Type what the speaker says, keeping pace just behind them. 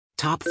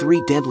Top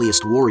 3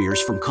 Deadliest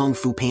Warriors from Kung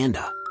Fu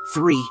Panda.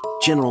 3.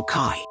 General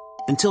Kai.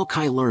 Until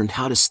Kai learned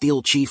how to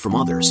steal chi from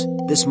others,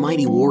 this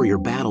mighty warrior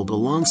battled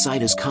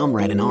alongside his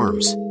comrade in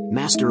arms,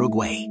 Master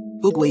Oogway.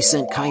 Oogway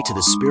sent Kai to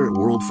the spirit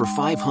world for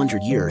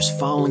 500 years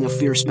following a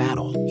fierce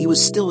battle. He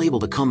was still able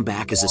to come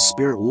back as a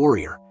spirit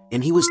warrior,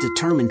 and he was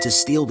determined to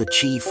steal the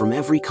chi from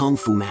every Kung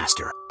Fu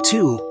master.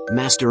 2.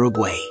 Master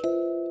Oogway.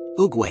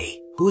 Oogway,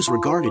 who is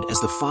regarded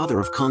as the father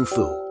of Kung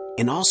Fu,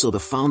 and also the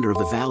founder of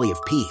the Valley of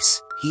Peace,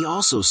 he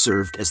also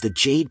served as the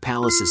Jade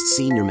Palace's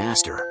senior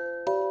master.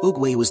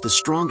 Oogway was the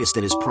strongest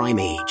at his prime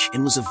age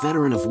and was a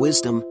veteran of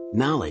wisdom,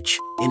 knowledge,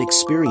 and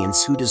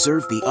experience who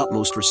deserved the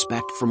utmost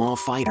respect from all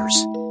fighters.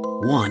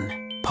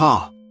 1.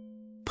 Pa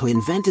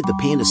invented the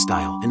Panda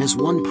Style and has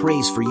won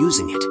praise for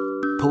using it.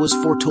 Pa was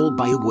foretold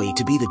by Oogway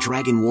to be the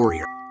Dragon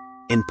Warrior.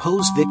 And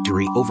Po's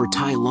victory over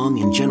Tai Lung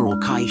and General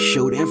Kai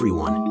showed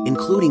everyone,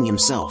 including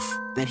himself,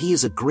 that he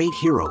is a great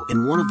hero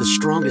and one of the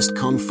strongest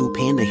Kung Fu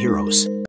Panda heroes.